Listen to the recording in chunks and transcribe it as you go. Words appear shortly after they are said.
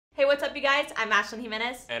what's up, you guys? I'm Ashlyn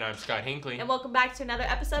Jimenez. And I'm Scott Hinckley. And welcome back to another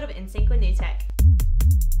episode of In Sync with New Tech.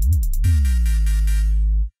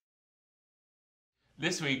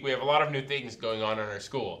 This week, we have a lot of new things going on in our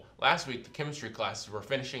school. Last week, the chemistry classes were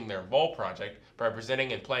finishing their bowl project by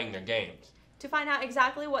presenting and playing their games. To find out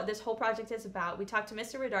exactly what this whole project is about, we talked to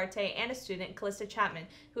Mr. Rodarte and a student, Callista Chapman,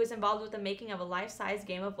 who is involved with the making of a life-size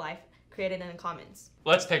game of life created in the Commons.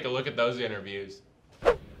 Let's take a look at those interviews.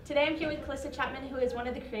 Today I'm here with Callista Chapman, who is one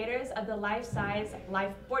of the creators of the life-size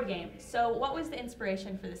life board game. So what was the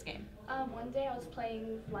inspiration for this game? One day I was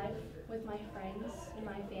playing Life with my friends and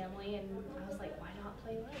my family, and I was like, why not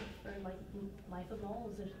play Life, or like Life of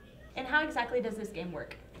Moles? And how exactly does this game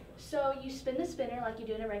work? So you spin the spinner like you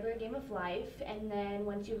do in a regular game of life, and then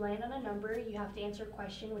once you land on a number, you have to answer a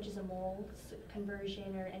question, which is a moles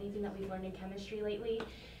conversion or anything that we've learned in chemistry lately.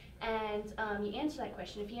 And you answer that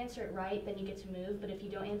question. If you answer it right, then you get to move, but if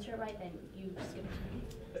you don't answer it right, then you skip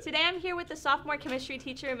a turn. Today I'm here with the sophomore chemistry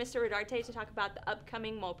teacher, Mr. Rodarte, to talk about the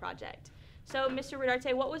upcoming mole project. So, Mr.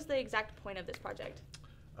 Rodarte, what was the exact point of this project?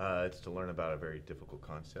 It's to learn about a very difficult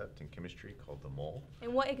concept in chemistry called the mole.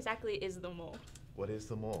 And what exactly is the mole? What is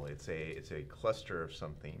the mole? It's a cluster of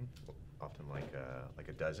something, often like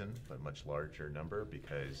a dozen, but much larger number,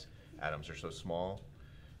 because atoms are so small,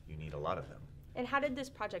 you need a lot of them. And how did this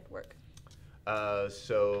project work?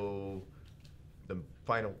 So the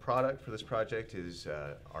final product for this project is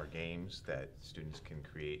our games that students can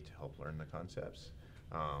create to help learn the concepts.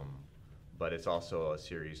 But it's also a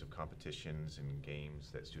series of competitions and games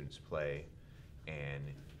that students play, and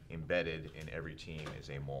embedded in every team is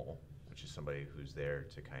a mole, which is somebody who's there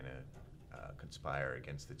to kind of conspire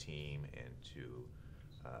against the team and to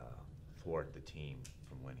thwart the team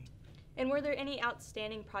from winning. And were there any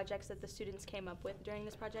outstanding projects that the students came up with during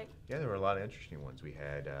this project? Yeah, there were a lot of interesting ones. We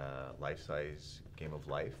had life-size game of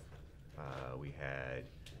life. We had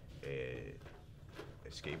a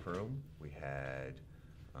escape room. We had,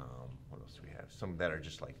 what else do we have? Some that are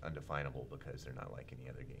just like undefinable because they're not like any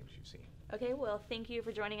other games you've seen. Okay, well, thank you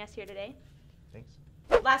for joining us here today. Thanks.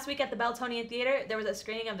 Last week at the Beltonian Theater, there was a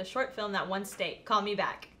screening of the short film That One State, Call Me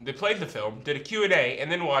Back. They played the film, did a Q&A,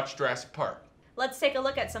 and then watched Jurassic Park. Let's take a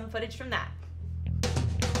look at some footage from that.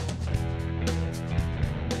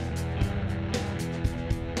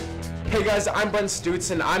 Hey guys, I'm Brent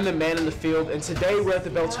Stutz and I'm the man in the field, and today we're at the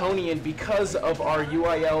Beltonian because of our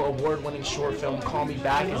UIL award-winning short film Call Me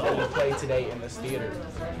Back is that we play today in this theater.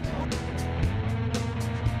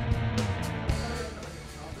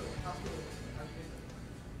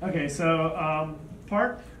 Okay, so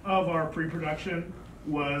part of our pre-production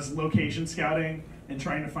was location scouting and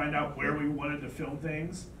trying to find out where we wanted to film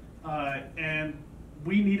things. And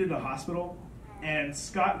we needed a hospital, and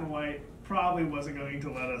Scott and White probably wasn't going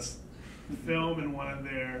to let us film in one of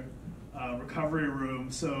their recovery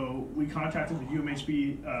rooms, so we contacted the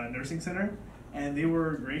UMHB Nursing Center, and they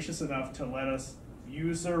were gracious enough to let us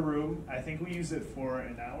use their room. I think we used it for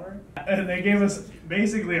an hour. And they gave us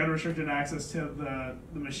basically unrestricted access to the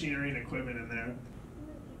machinery and equipment in there.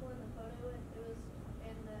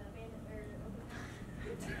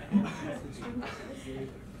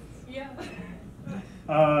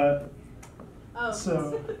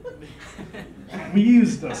 So we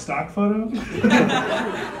used a stock photo.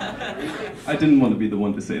 I didn't want to be the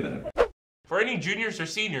one to say that. For any juniors or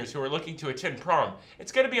seniors who are looking to attend prom,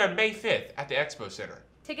 it's going to be on May 5th at the Expo Center.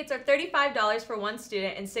 Tickets are $35 for one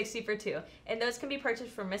student and $60 for two, and those can be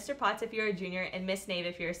purchased from Mr. Potts if you're a junior and Miss Nave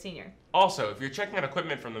if you're a senior. Also, if you're checking out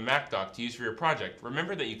equipment from the Mac dock to use for your project,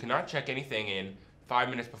 remember that you cannot check anything in 5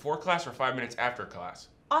 minutes before class or 5 minutes after class.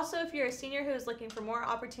 Also, if you're a senior who is looking for more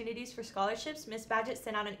opportunities for scholarships, Ms. Badgett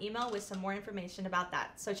sent out an email with some more information about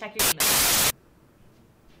that, so check your email.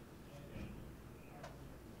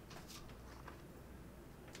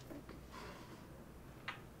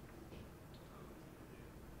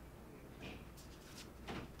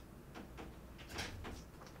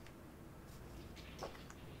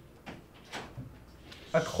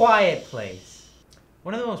 A Quiet Place.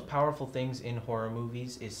 One of the most powerful things in horror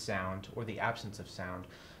movies is sound, or the absence of sound.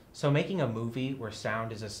 So making a movie where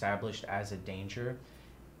sound is established as a danger,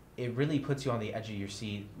 it really puts you on the edge of your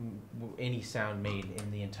seat, any sound made in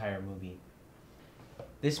the entire movie.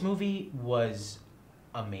 This movie was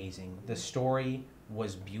amazing. The story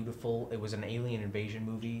was beautiful. It was an alien invasion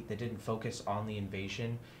movie that didn't focus on the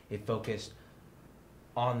invasion. It focused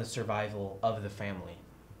on the survival of the family.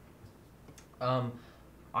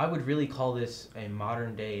 I would really call this a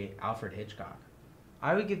modern day Alfred Hitchcock.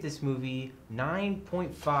 I would give this movie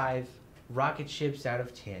 9.5 rocket ships out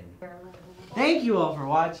of 10. Thank you all for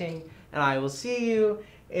watching, and I will see you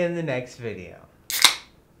in the next video.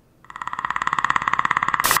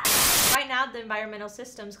 now the environmental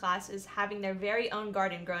systems class is having their very own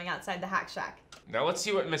garden growing outside the Hack Shack. Now let's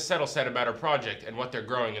see what Miss Settle said about her project and what they're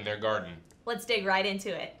growing in their garden. Let's dig right into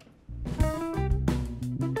it.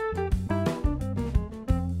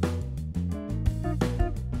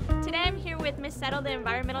 Today I'm here with Miss Settle, the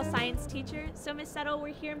environmental science teacher. So Miss Settle,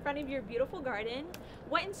 we're here in front of your beautiful garden.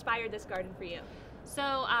 What inspired this garden for you?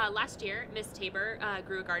 So last year, Miss Tabor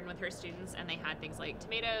grew a garden with her students, and they had things like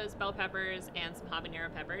tomatoes, bell peppers, and some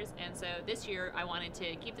habanero peppers. And so this year, I wanted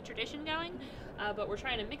to keep the tradition going, but we're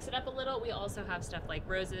trying to mix it up a little. We also have stuff like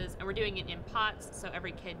roses, and we're doing it in pots, so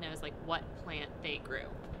every kid knows like what plant they grew.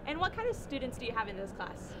 And what kind of students do you have in this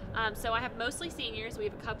class? So I have mostly seniors. We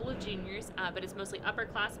have a couple of juniors, but it's mostly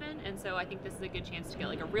upperclassmen, and so I think this is a good chance to get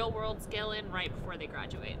like a real-world skill in right before they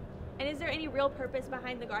graduate. And is there any real purpose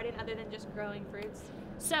behind the garden other than just growing fruits?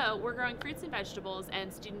 So we're growing fruits and vegetables,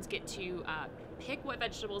 and students get to pick what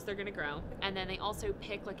vegetables they're going to grow, and then they also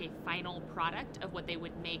pick like a final product of what they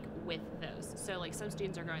would make with those. So like some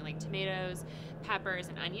students are growing like tomatoes, peppers,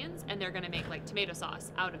 and onions, and they're going to make like tomato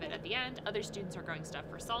sauce out of it at the end. Other students are growing stuff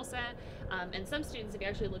for salsa, and some students, if you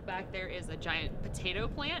actually look back, there is a giant potato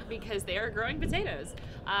plant because they are growing potatoes.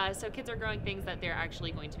 So kids are growing things that they're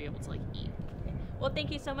actually going to be able to like eat. Well,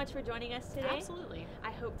 thank you so much for joining us today. Absolutely.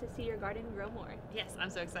 I hope to see your garden grow more. Yes,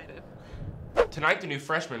 I'm so excited. Tonight, the new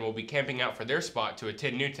freshmen will be camping out for their spot to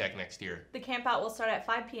attend New Tech next year. The camp out will start at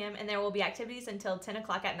 5 p.m. and there will be activities until 10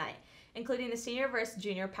 o'clock at night, including the senior versus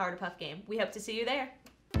junior Power to Puff game. We hope to see you there.